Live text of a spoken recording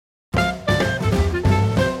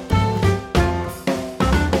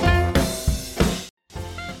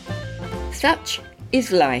Such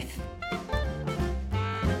is life.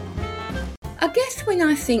 I guess when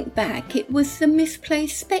I think back, it was the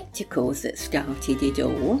misplaced spectacles that started it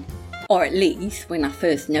all. Or at least when I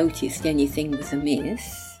first noticed anything was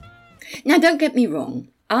amiss. Now don't get me wrong,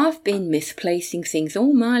 I've been misplacing things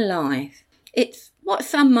all my life. It's what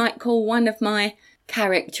some might call one of my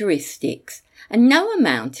characteristics, and no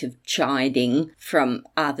amount of chiding from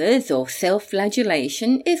others or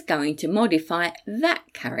self-flagellation is going to modify that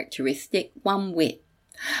characteristic one whit.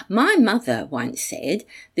 My mother once said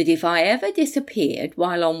that if I ever disappeared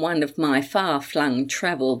while on one of my far-flung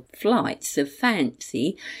travel flights of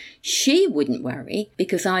fancy, she wouldn't worry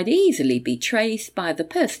because I'd easily be traced by the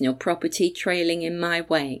personal property trailing in my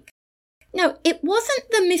wake. No, it wasn't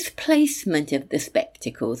the misplacement of the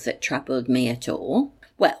spectacles that troubled me at all.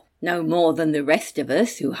 Well, no more than the rest of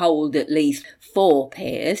us who hold at least 4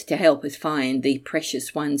 pairs to help us find the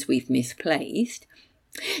precious ones we've misplaced.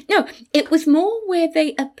 No, it was more where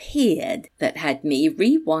they appeared that had me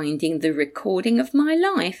rewinding the recording of my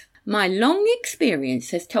life. My long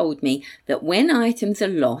experience has told me that when items are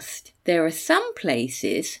lost, there are some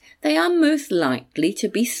places they are most likely to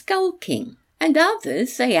be skulking, and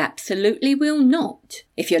others they absolutely will not.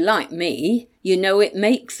 If you're like me, you know it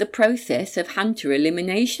makes the process of hunter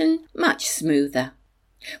elimination much smoother.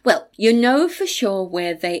 Well, you know for sure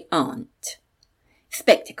where they aren't.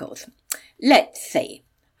 Spectacles. Let's see.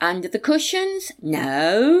 Under the cushions?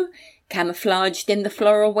 No. Camouflaged in the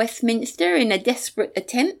floral Westminster in a desperate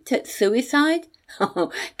attempt at suicide?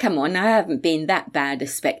 Oh, come on, I haven't been that bad a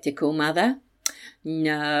spectacle, Mother.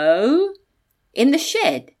 No. In the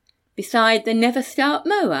shed? Beside the Never Start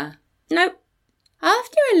mower? Nope.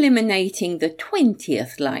 After eliminating the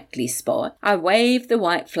 20th likely spot, I waved the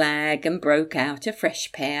white flag and broke out a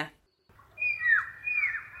fresh pair.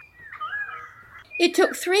 It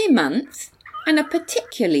took 3 months and a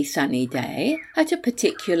particularly sunny day at a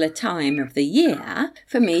particular time of the year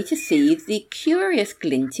for me to see the curious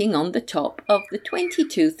glinting on the top of the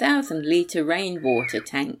 22,000-litre rainwater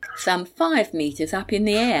tank, some 5 metres up in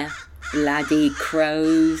the air. Bloody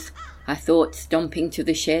crows, I thought, stomping to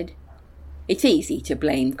the shed. It's easy to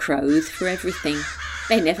blame crows for everything.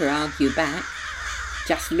 They never argue back.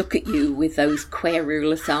 Just look at you with those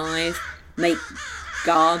querulous eyes, make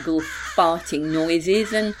gargle farting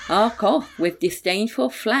noises and arc off with disdainful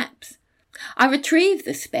flaps. I retrieved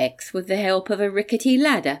the specks with the help of a rickety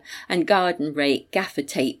ladder and garden rake gaffer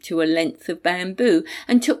tape to a length of bamboo,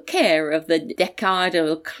 and took care of the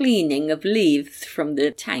decadal cleaning of leaves from the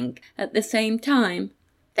tank at the same time.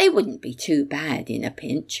 They wouldn't be too bad in a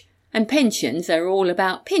pinch, and pensions are all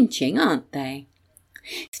about pinching, aren't they?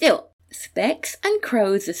 Still, specks and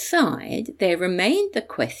crows aside, there remained the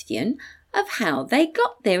question of how they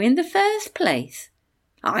got there in the first place.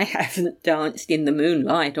 I haven't danced in the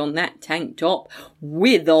moonlight on that tank top,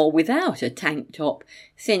 with or without a tank top,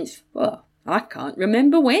 since, well, I can't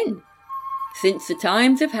remember when. Since the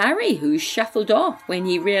times of Harry, who shuffled off when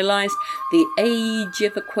he realised the age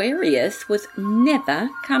of Aquarius was never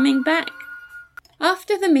coming back.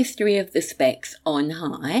 After the mystery of the specks on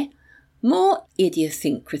high, more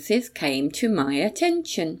idiosyncrasies came to my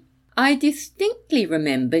attention. I distinctly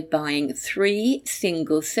remembered buying 3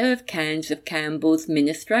 single-serve cans of Campbell's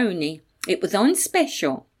minestrone. It was on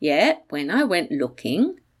special, yet when I went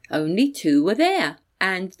looking, only 2 were there,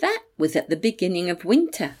 and that was at the beginning of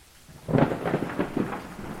winter.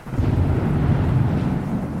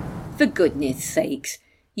 For goodness sakes,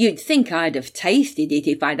 you'd think I'd have tasted it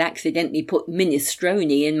if I'd accidentally put minestrone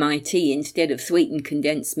in my tea instead of sweetened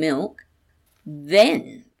condensed milk.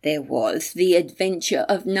 Then there was the adventure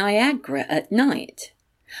of Niagara at night.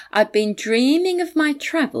 I'd been dreaming of my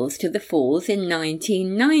travels to the falls in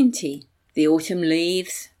 1990. The autumn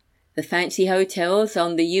leaves, the fancy hotels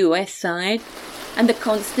on the US side, and the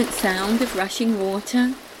constant sound of rushing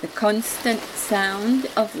water. The constant sound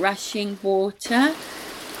of rushing water.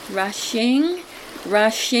 Rushing.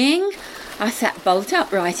 I sat bolt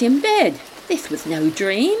upright in bed. This was no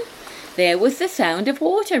dream. There was the sound of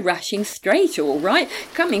water rushing straight, all right,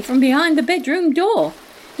 coming from behind the bedroom door.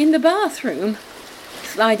 In the bathroom.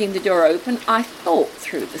 Sliding the door open, I thought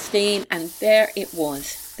through the steam, and there it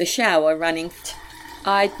was, the shower running.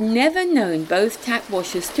 I'd never known both tap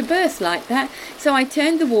washers to burst like that, so I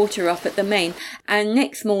turned the water off at the main, and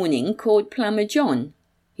next morning called Plumber John.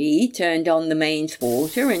 He turned on the mains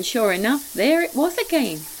water, and sure enough, there it was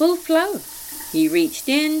again, full flow. He reached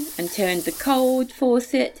in and turned the cold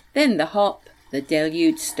faucet, then the hot. The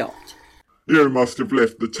deluge stopped. "You must have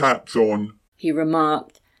left the taps on," he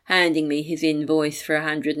remarked, handing me his invoice for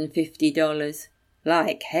 $150.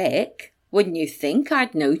 Like heck, wouldn't you think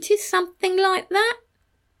I'd noticed something like that?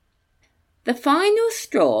 The final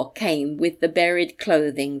straw came with the buried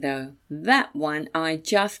clothing, though. That one I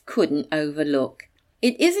just couldn't overlook.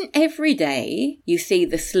 It isn't every day you see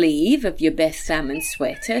the sleeve of your best salmon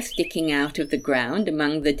sweater sticking out of the ground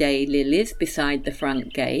among the daylilies beside the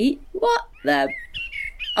front gate. What the...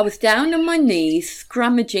 I was down on my knees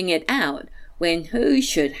scrummaging it out when who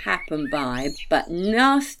should happen by but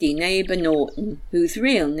nasty neighbour Norton, whose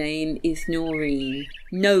real name is Noreen.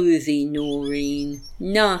 Nosy Noreen.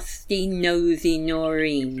 Nasty, nosy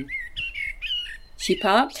Noreen. She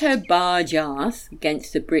parked her barge ass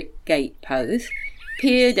against the brick gate post,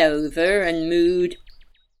 peered over and mooed,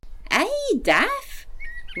 "Hey, Daff,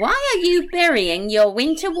 why are you burying your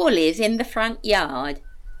winter woolies in the front yard?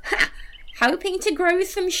 Ha! Hoping to grow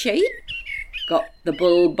some sheep? Got the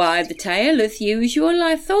bull by the tail as usual,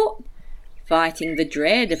 I thought, fighting the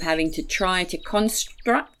dread of having to try to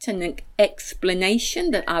construct an explanation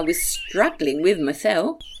that I was struggling with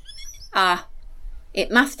myself. Ah, it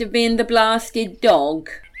must have been the blasted dog,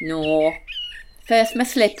 nor. First my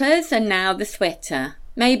slippers and now the sweater.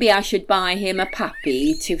 Maybe I should buy him a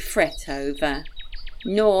puppy to fret over."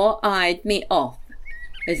 Nor eyed me off,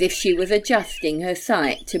 as if she was adjusting her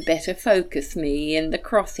sight to better focus me in the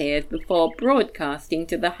crosshairs before broadcasting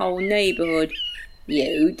to the whole neighbourhood.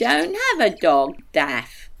 "You don't have a dog,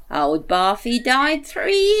 Daff. Old Barthy died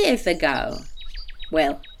 3 years ago."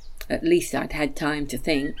 Well, at least I'd had time to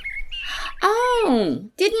think. "Oh,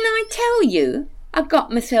 didn't I tell you? I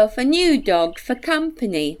got myself a new dog for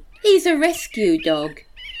company. He's a rescue dog.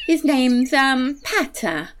 His name's,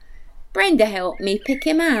 Patter. Brenda helped me pick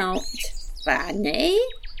him out." "Funny.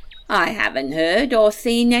 I haven't heard or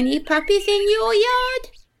seen any puppies in your yard.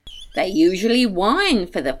 They usually whine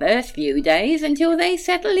for the first few days until they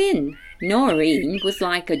settle in." Noreen was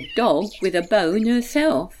like a dog with a bone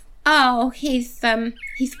herself. "Oh, he's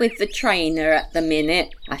with the trainer at the minute."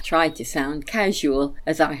 I tried to sound casual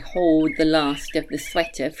as I hauled the last of the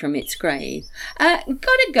sweater from its grave.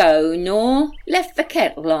 Gotta go, Nor. Left the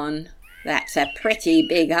kettle on." "That's a pretty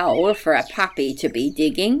big hole for a puppy to be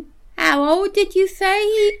digging. How old did you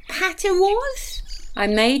say Patter was?" I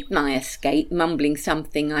made my escape, mumbling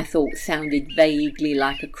something I thought sounded vaguely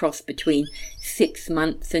like a cross between 6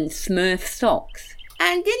 months and Smurf socks.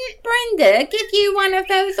 "And didn't Brenda give you one of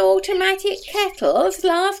those automatic kettles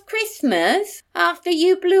last Christmas after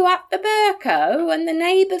you blew up the Burko and the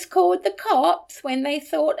neighbours called the cops when they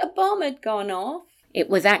thought a bomb had gone off?" "It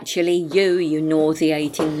was actually you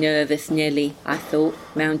nauseating nervous Nelly," I thought,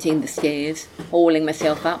 mounting the stairs, hauling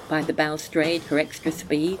myself up by the balustrade for extra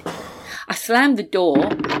speed. I slammed the door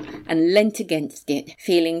and leant against it,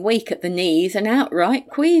 feeling weak at the knees and outright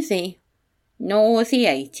queasy.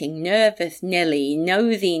 Nauseating nervous Nelly,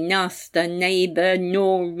 nosy nasty neighbour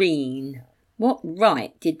Noreen. What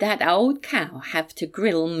right did that old cow have to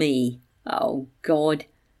grill me? Oh, God.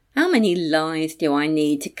 How many lies do I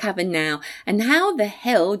need to cover now? And how the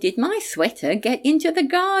hell did my sweater get into the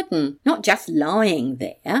garden? Not just lying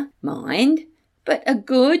there, mind, but a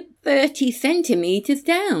good 30 centimetres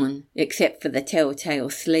down, except for the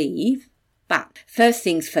telltale sleeve. But first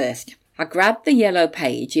things first. I grabbed the yellow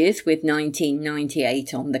pages with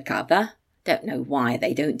 1998 on the cover. Don't know why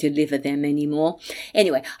they don't deliver them anymore.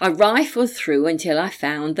 Anyway, I rifled through until I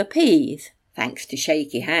found the P's. Thanks to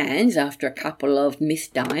shaky hands after a couple of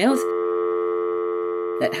misdials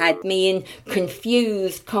that had me in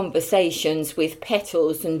confused conversations with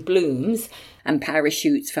petals and blooms and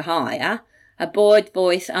parachutes for hire, a bored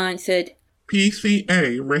voice answered,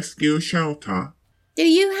 "PCA Rescue Shelter." "Do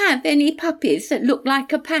you have any puppies that look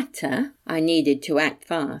like a Patter?" I needed to act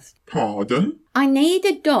fast. "Pardon?" "I need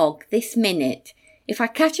a dog this minute. If I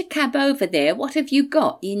catch a cab over there, what have you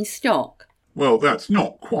got in stock?" "Well, that's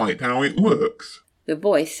not quite how it works. The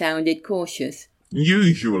voice sounded cautious.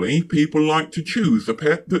 Usually people like to choose a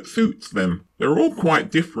pet that suits them. They're all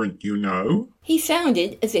quite different, you know." He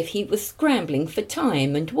sounded as if he was scrambling for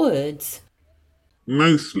time and words.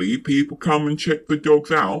 "Mostly people come and check the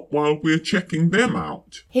dogs out while we're checking them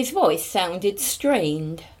out." His voice sounded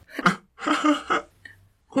strained.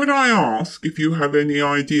 "Could I ask if you have any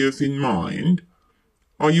ideas in mind?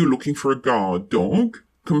 Are you looking for a guard dog?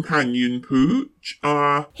 Companion pooch?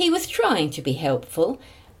 He was trying to be helpful,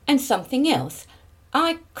 and something else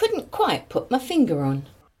I couldn't quite put my finger on.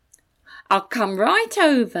 "I'll come right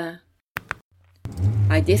over."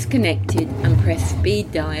 I disconnected and pressed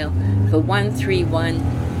speed dial for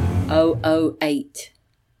 131008.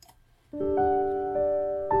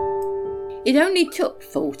 It only took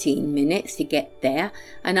 14 minutes to get there,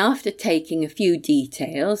 and after taking a few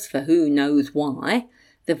details for who knows why,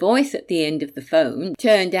 The voice at the end of the phone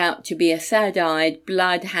turned out to be a sad-eyed,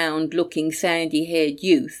 bloodhound-looking sandy-haired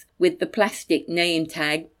youth with the plastic name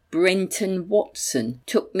tag Brenton Watson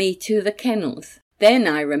took me to the kennels. Then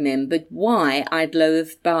I remembered why I'd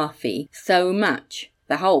loathed Barfy so much.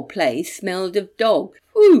 The whole place smelled of dog.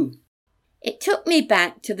 Whew! It took me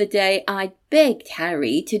back to the day I'd begged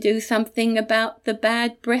Harry to do something about the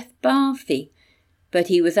bad breath Barfy, but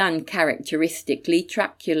he was uncharacteristically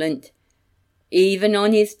truculent. Even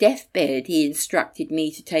on his deathbed he instructed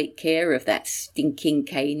me to take care of that stinking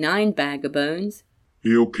canine bag of bones.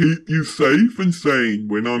 He'll keep you safe and sane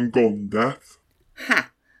when I'm gone, Daff.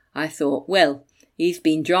 Ha! I thought, well, he's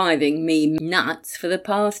been driving me nuts for the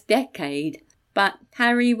past decade. But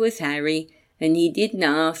Harry was Harry, and he didn't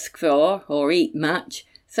ask for or eat much,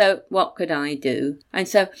 so what could I do? And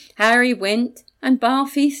so Harry went and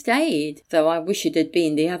Barfy stayed, though I wish it had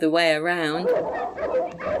been the other way around.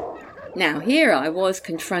 Now here I was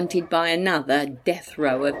confronted by another death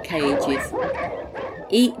row of cages,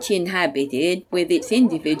 each inhabited with its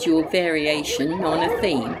individual variation on a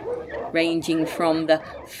theme, ranging from the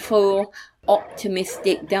full,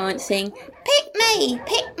 optimistic dancing, pick me,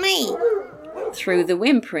 through the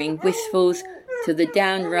whimpering wistfuls to the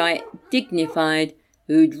downright dignified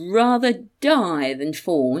who'd rather die than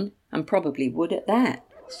fawn, and probably would at that.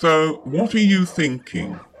 So, what are you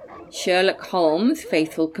thinking? Sherlock Holmes'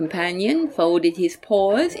 faithful companion folded his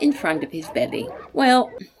paws in front of his belly.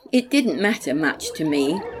 Well, it didn't matter much to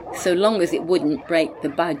me, so long as it wouldn't break the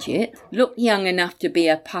budget, looked young enough to be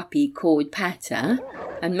a puppy called Patter,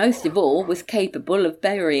 and most of all was capable of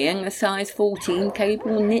burying a size 14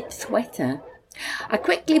 cable knit sweater. I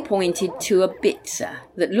quickly pointed to a bitzer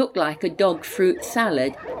that looked like a dog fruit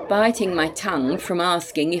salad, biting my tongue from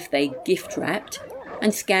asking if they gift wrapped,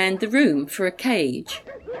 and scanned the room for a cage.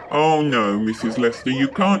 Oh no, Mrs. Lester, you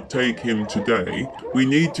can't take him today. We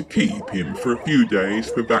need to keep him for a few days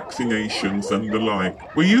for vaccinations and the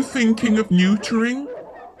like. Were you thinking of neutering?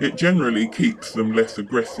 It generally keeps them less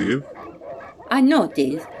aggressive. I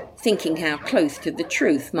nodded, thinking how close to the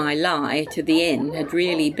truth my lie to the inn had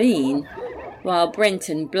really been, while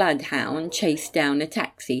Brenton Bloodhound chased down a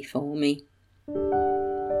taxi for me.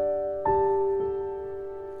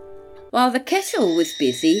 While the kettle was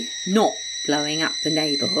busy, not blowing up the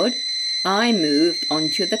neighbourhood, I moved on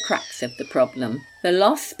to the crux of the problem. The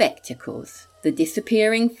lost spectacles, the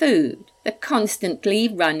disappearing food, the constantly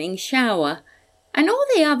running shower, and all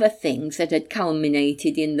the other things that had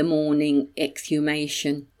culminated in the morning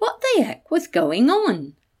exhumation. What the heck was going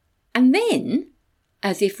on? And then,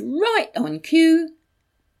 as if right on cue,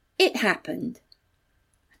 it happened.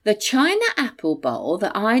 The china apple bowl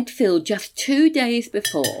that I'd filled just 2 days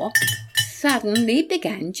before suddenly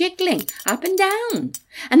began jiggling up and down,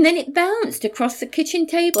 and then it bounced across the kitchen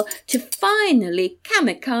table to finally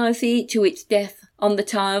kamikaze to its death on the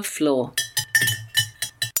tiled floor.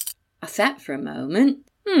 I sat for a moment.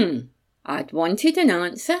 I'd wanted an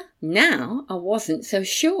answer. Now I wasn't so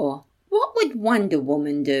sure. What would Wonder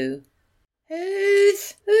Woman do?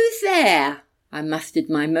 Who's there? I mustered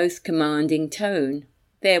my most commanding tone.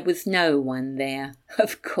 There was no one there.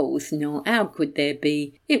 Of course not. How could there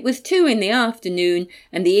be? It was 2 in the afternoon,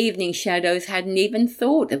 and the evening shadows hadn't even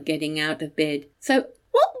thought of getting out of bed. So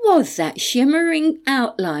what was that shimmering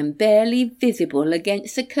outline barely visible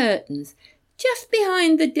against the curtains, just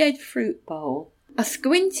behind the dead fruit bowl? I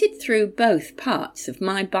squinted through both parts of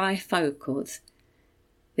my bifocals.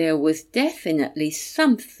 There was definitely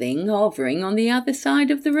something hovering on the other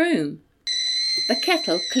side of the room. The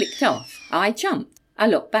kettle clicked off. I jumped. I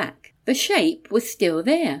looked back. The shape was still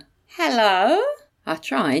there. Hello? I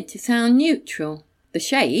tried to sound neutral. The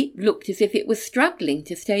shape looked as if it was struggling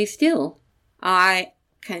to stay still. I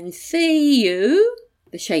can see you.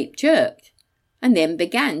 The shape jerked and then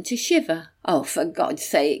began to shiver. Oh, for God's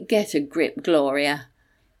sake, get a grip, Gloria.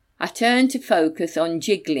 I turned to focus on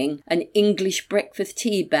jiggling an English breakfast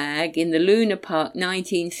tea bag in the Luna Park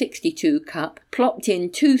 1962 cup, plopped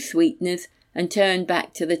in 2 sweeteners and turned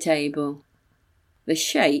back to the table. The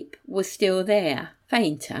shape was still there,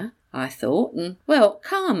 fainter, I thought, and, well,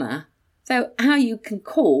 calmer. Though how you can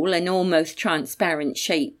call an almost transparent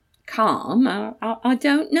shape calm, I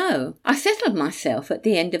don't know. I settled myself at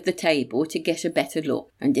the end of the table to get a better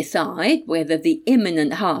look and decide whether the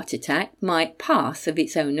imminent heart attack might pass of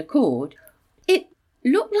its own accord. It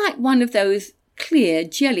looked like one of those clear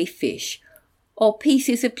jellyfish or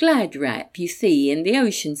pieces of glad wrap you see in the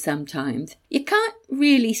ocean sometimes. You can't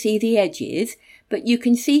really see the edges, but you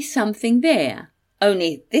can see something there.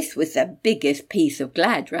 Only this was the biggest piece of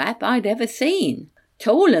glad wrap I'd ever seen.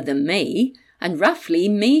 Taller than me, and roughly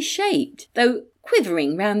me-shaped, though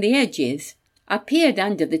quivering round the edges. I peered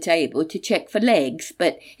under the table to check for legs,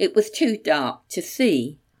 but it was too dark to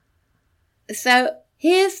see. So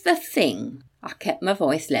here's the thing. I kept my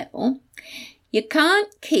voice level. You can't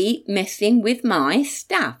keep messing with my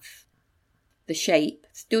stuff. The shape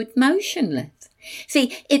stood motionless.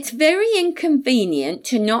 See, it's very inconvenient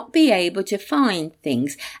to not be able to find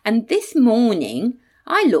things, and this morning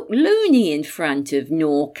I look loony in front of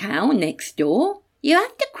NorCal next door. You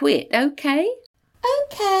have to quit, okay?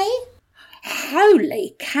 Okay.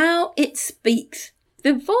 Holy cow, it speaks.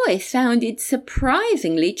 The voice sounded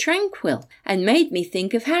surprisingly tranquil and made me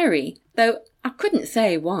think of Harry, though I couldn't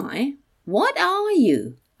say why. What are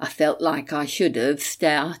you? I felt like I should have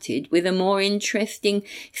started with a more interesting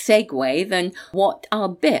segue than what I'll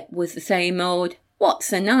bet was the same old,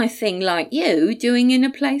 what's a nice thing like you doing in a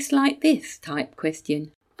place like this type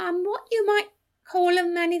question. I'm what you might call a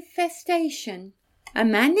manifestation. A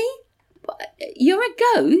manny? You're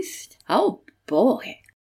a ghost? Oh, boy.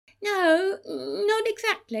 No, not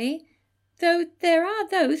exactly, though there are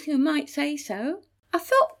those who might say so. I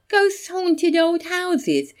thought ghosts haunted old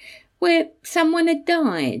houses where someone had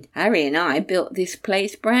died. Harry and I built this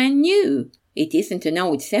place brand new. It isn't an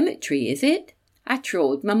old cemetery, is it? I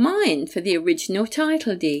trawled my mind for the original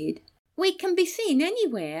title deed. We can be seen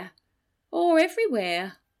anywhere, or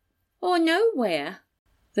everywhere, or nowhere.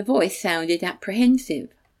 The voice sounded apprehensive.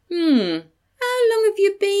 How long have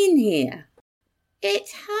you been here?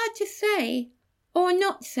 It's hard to say, or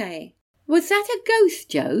not say. Was that a ghost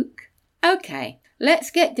joke? Okay,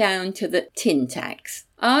 let's get down to the tin tacks.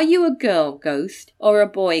 Are you a girl ghost or a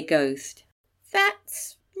boy ghost?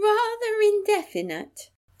 That's rather indefinite.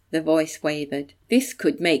 The voice wavered. This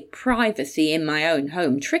could make privacy in my own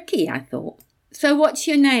home tricky, I thought. So what's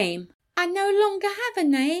your name? I no longer have a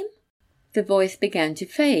name. The voice began to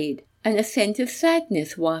fade, and a scent of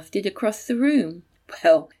sadness wafted across the room.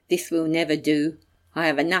 Well, this will never do. I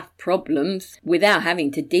have enough problems without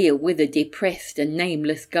having to deal with a depressed and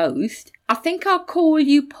nameless ghost. I think I'll call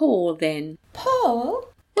you Paul then. Paul?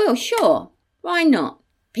 Well, sure. Why not?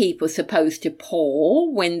 People supposed to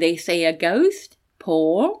Paul when they say a ghost.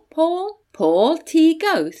 Paul T.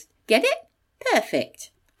 Ghost. Get it?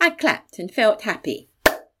 Perfect. I clapped and felt happy.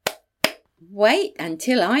 Wait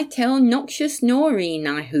until I tell Noxious Noreen,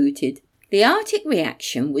 I hooted. The Arctic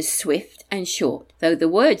reaction was swift and short, though the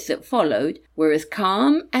words that followed were as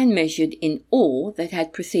calm and measured in all that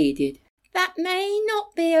had preceded. That may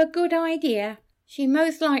not be a good idea. She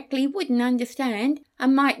most likely wouldn't understand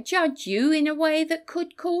and might judge you in a way that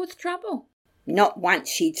could cause trouble. Not once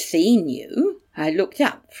she'd seen you. I looked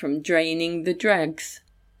up from draining the drugs.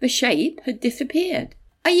 The shape had disappeared.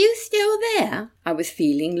 Are you still there? I was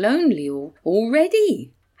feeling lonely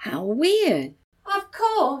already. How weird. Of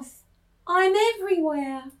course. I'm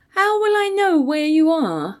everywhere. How will I know where you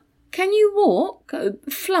are? Can you walk,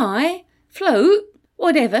 fly, float,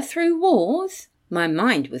 whatever through walls? My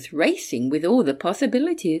mind was racing with all the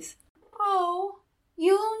possibilities. Oh,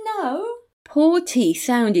 you'll know? Poor T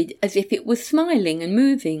sounded as if it was smiling and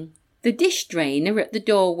moving. The dish drainer at the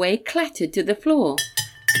doorway clattered to the floor.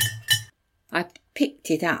 I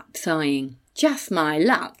picked it up, sighing. Just my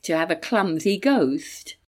luck to have a clumsy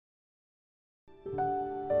ghost.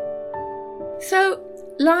 So,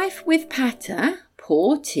 life with Patter,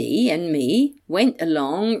 poor T and me went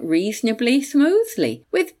along reasonably smoothly,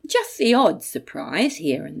 with just the odd surprise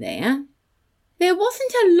here and there. There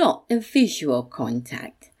wasn't a lot of visual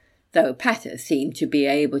contact, though Patter seemed to be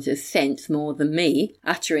able to sense more than me,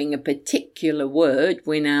 uttering a particular word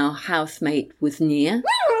when our housemate was near.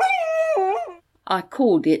 I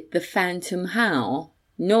called it the phantom howl.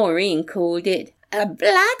 Noreen called it a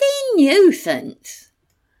bloody nuisance.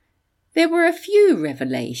 There were a few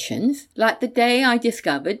revelations, like the day I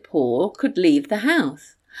discovered Paul could leave the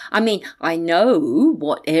house. I mean, I know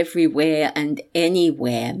what everywhere and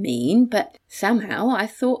anywhere mean, but somehow I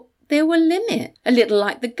thought there were limits, a little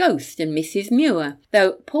like the ghost and Mrs. Muir,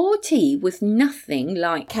 though poor T was nothing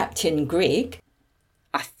like Captain Grigg.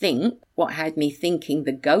 I think what had me thinking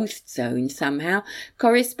the ghost zone somehow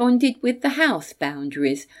corresponded with the house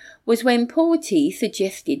boundaries was when poor T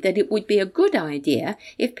suggested that it would be a good idea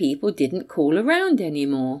if people didn't call around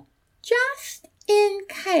anymore. Just in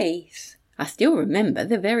case. I still remember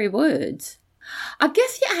the very words. I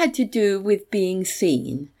guess it had to do with being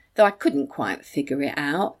seen, though I couldn't quite figure it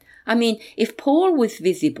out. I mean, if Paul was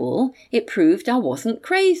visible, it proved I wasn't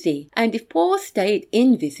crazy, and if Paul stayed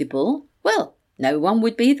invisible, well, no one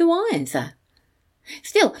would be the wiser.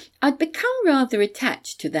 Still, I'd become rather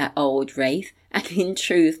attached to that old wraith, and in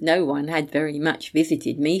truth no one had very much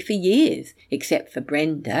visited me for years, except for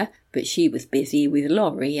Brenda, but she was busy with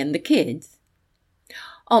Laurie and the kids.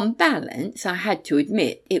 On balance, I had to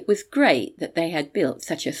admit it was great that they had built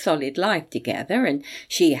such a solid life together, and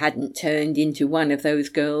she hadn't turned into one of those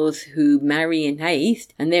girls who marry in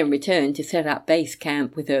haste and then return to set up base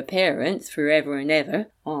camp with her parents forever and ever.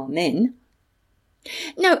 Amen.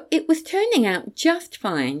 No, it was turning out just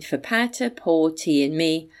fine for Pater, Paul, T and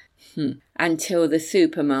me, until the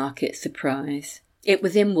supermarket surprise. It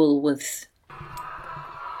was in Woolworths.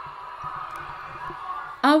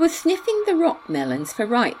 I was sniffing the rock melons for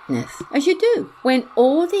ripeness, as you do, when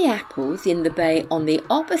all the apples in the bay on the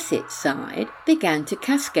opposite side began to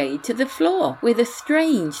cascade to the floor with a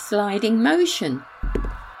strange sliding motion.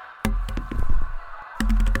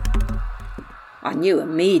 I knew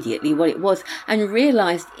immediately what it was and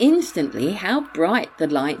realised instantly how bright the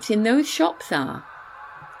lights in those shops are.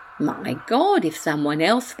 My God, if someone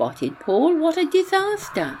else spotted Paul, what a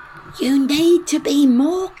disaster. "You need to be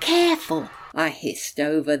more careful," I hissed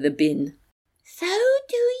over the bin. "So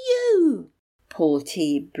do you," Paul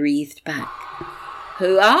T breathed back.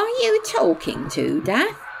 "Who are you talking to,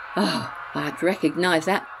 Daff?" Oh, I'd recognise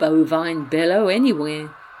that bovine bellow anywhere.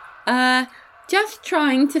 Just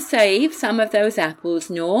trying to save some of those apples,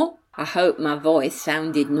 Nor. I hope my voice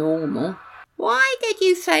sounded normal. "Why did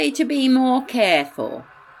you say to be more careful?"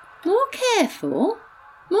 "More careful?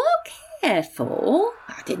 More careful?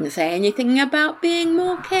 I didn't say anything about being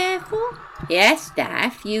more careful." "Yes,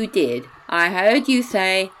 Daff, you did. I heard you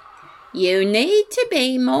say, 'You need to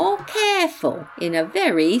be more careful,' in a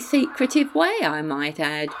very secretive way, I might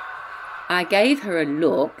add." I gave her a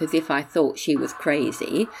look as if I thought she was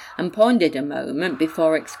crazy and pondered a moment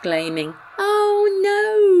before exclaiming, "Oh,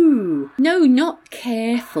 no! No, not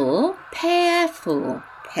careful. Pareful."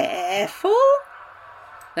 "Pareful?"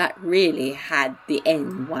 That really had the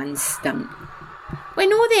end one stumped.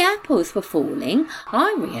 When all the apples were falling,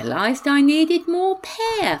 I realised I needed more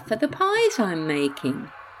pear for the pies I'm making.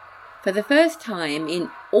 For the first time in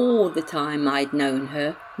all the time I'd known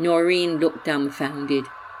her, Noreen looked dumbfounded.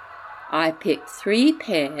 I picked 3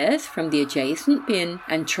 pears from the adjacent bin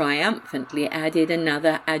and triumphantly added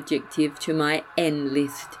another adjective to my N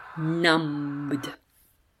list: numbed.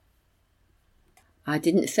 I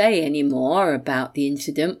didn't say any more about the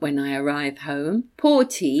incident when I arrived home. Poor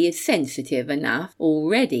T is sensitive enough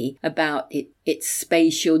already about its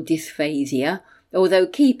spatial dysphasia, although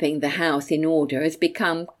keeping the house in order has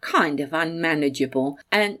become kind of unmanageable,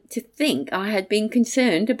 and to think I had been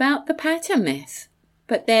concerned about the patter mess.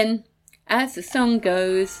 But then, as the song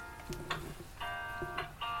goes,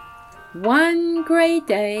 one grey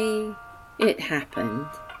day it happened.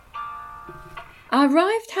 I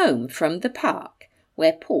arrived home from the park,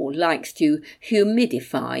 where Paul likes to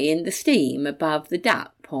humidify in the steam above the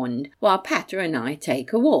duck pond while Pater and I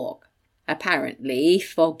take a walk. Apparently,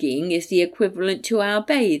 fogging is the equivalent to our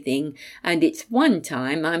bathing, and it's one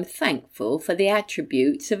time I'm thankful for the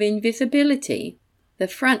attributes of invisibility. The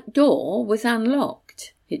front door was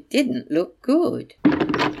unlocked. It didn't look good.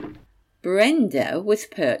 Brenda was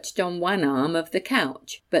perched on one arm of the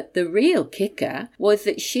couch, but the real kicker was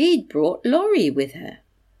that she'd brought Laurie with her.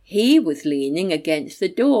 He was leaning against the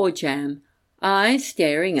door jamb, eyes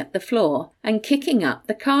staring at the floor and kicking up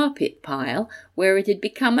the carpet pile where it had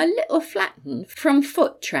become a little flattened from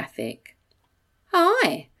foot traffic.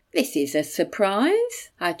 "Hi, this is a surprise,"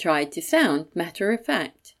 I tried to sound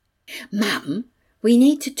matter-of-fact. "Mum, we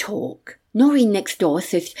need to talk. Noreen next door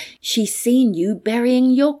says she's seen you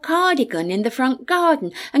burying your cardigan in the front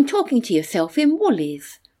garden and talking to yourself in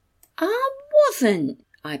Woolies." "I wasn't,"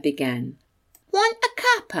 I began. "Want a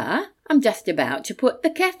cuppa? I'm just about to put the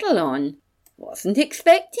kettle on." "Wasn't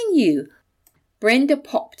expecting you." Brenda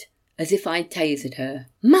popped as if I'd tasered her.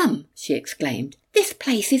 "Mum," she exclaimed, "this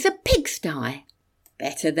place is a pigsty."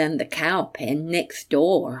 Better than the cow pen next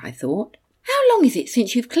door, I thought. "How long is it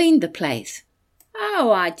since you've cleaned the place?" "Oh,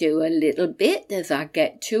 I do a little bit as I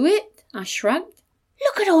get to it," I shrugged.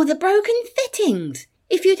 "Look at all the broken fittings.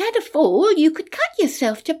 If you'd had a fall, you could cut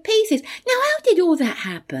yourself to pieces. Now, how did all that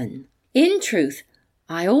happen?" In truth,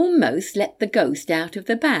 I almost let the ghost out of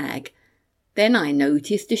the bag. Then I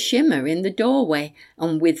noticed a shimmer in the doorway,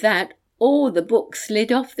 and with that, all the books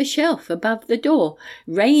slid off the shelf above the door,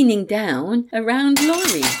 raining down around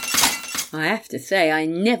Laurie. I have to say I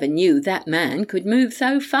never knew that man could move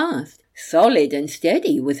so fast. Solid and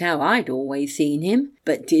steady was how I'd always seen him,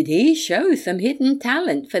 but did he show some hidden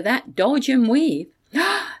talent for that dodge and weave?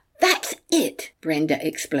 "That's it!" Brenda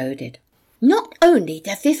exploded. "Not only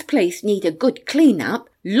does this place need a good clean-up,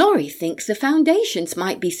 Laurie thinks the foundations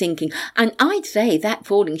might be sinking, and I'd say that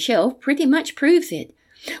falling shelf pretty much proves it.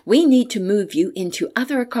 We need to move you into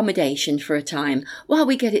other accommodation for a time while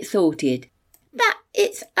we get it sorted." "But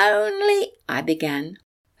it's only—" I began.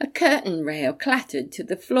 A curtain rail clattered to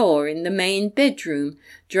the floor in the main bedroom,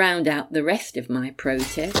 drowned out the rest of my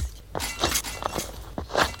protest.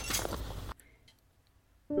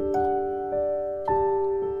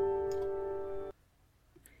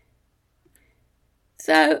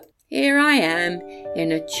 So here I am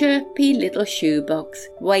in a chirpy little shoebox,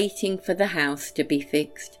 waiting for the house to be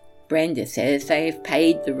fixed. Brenda says they've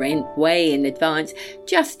paid the rent way in advance,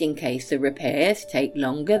 just in case the repairs take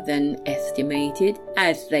longer than estimated,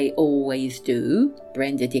 as they always do,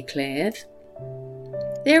 Brenda declares.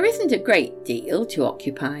 There isn't a great deal to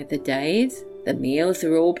occupy the days. The meals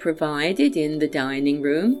are all provided in the dining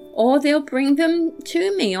room, or they'll bring them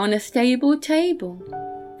to me on a stable table.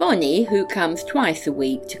 Bonnie, who comes twice a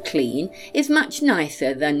week to clean, is much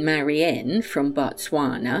nicer than Marianne from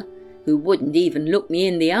Botswana, who wouldn't even look me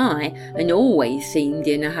in the eye and always seemed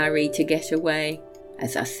in a hurry to get away.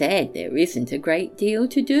 As I said, there isn't a great deal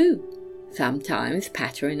to do. Sometimes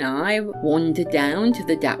Patter and I wander down to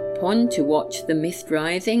the duck pond to watch the mist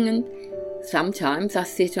rising, and sometimes I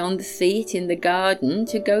sit on the seat in the garden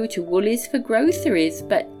to go to Woolies for groceries,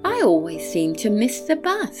 but I always seem to miss the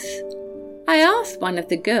bus. I asked one of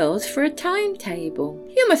the girls for a timetable.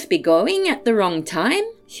 "You must be going at the wrong time,"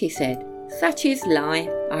 she said. "Such is life,"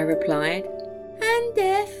 I replied. "And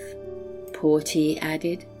death," Porty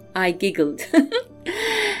added. I giggled,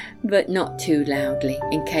 but not too loudly,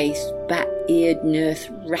 in case bat-eared Nurse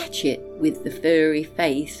Ratchet with the furry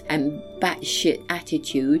face and batshit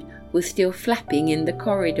attitude was still flapping in the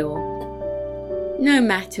corridor. No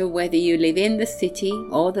matter whether you live in the city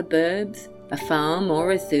or the burbs, a farm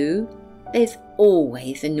or a zoo, there's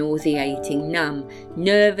always a nauseating, numb,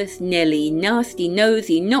 nervous Nelly, nasty,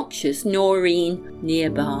 nosy, noxious Noreen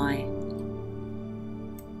nearby.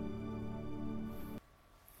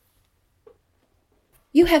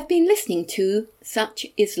 You have been listening to Such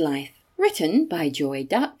Is Life, written by Joy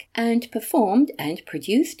Duck and performed and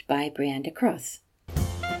produced by Brianda Cross.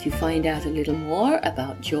 To find out a little more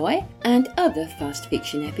about Joy and other Fast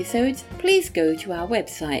Fiction episodes, please go to our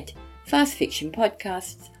website,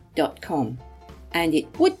 fastfictionpodcasts.com. And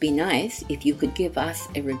it would be nice if you could give us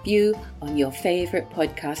a review on your favourite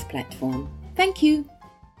podcast platform. Thank you.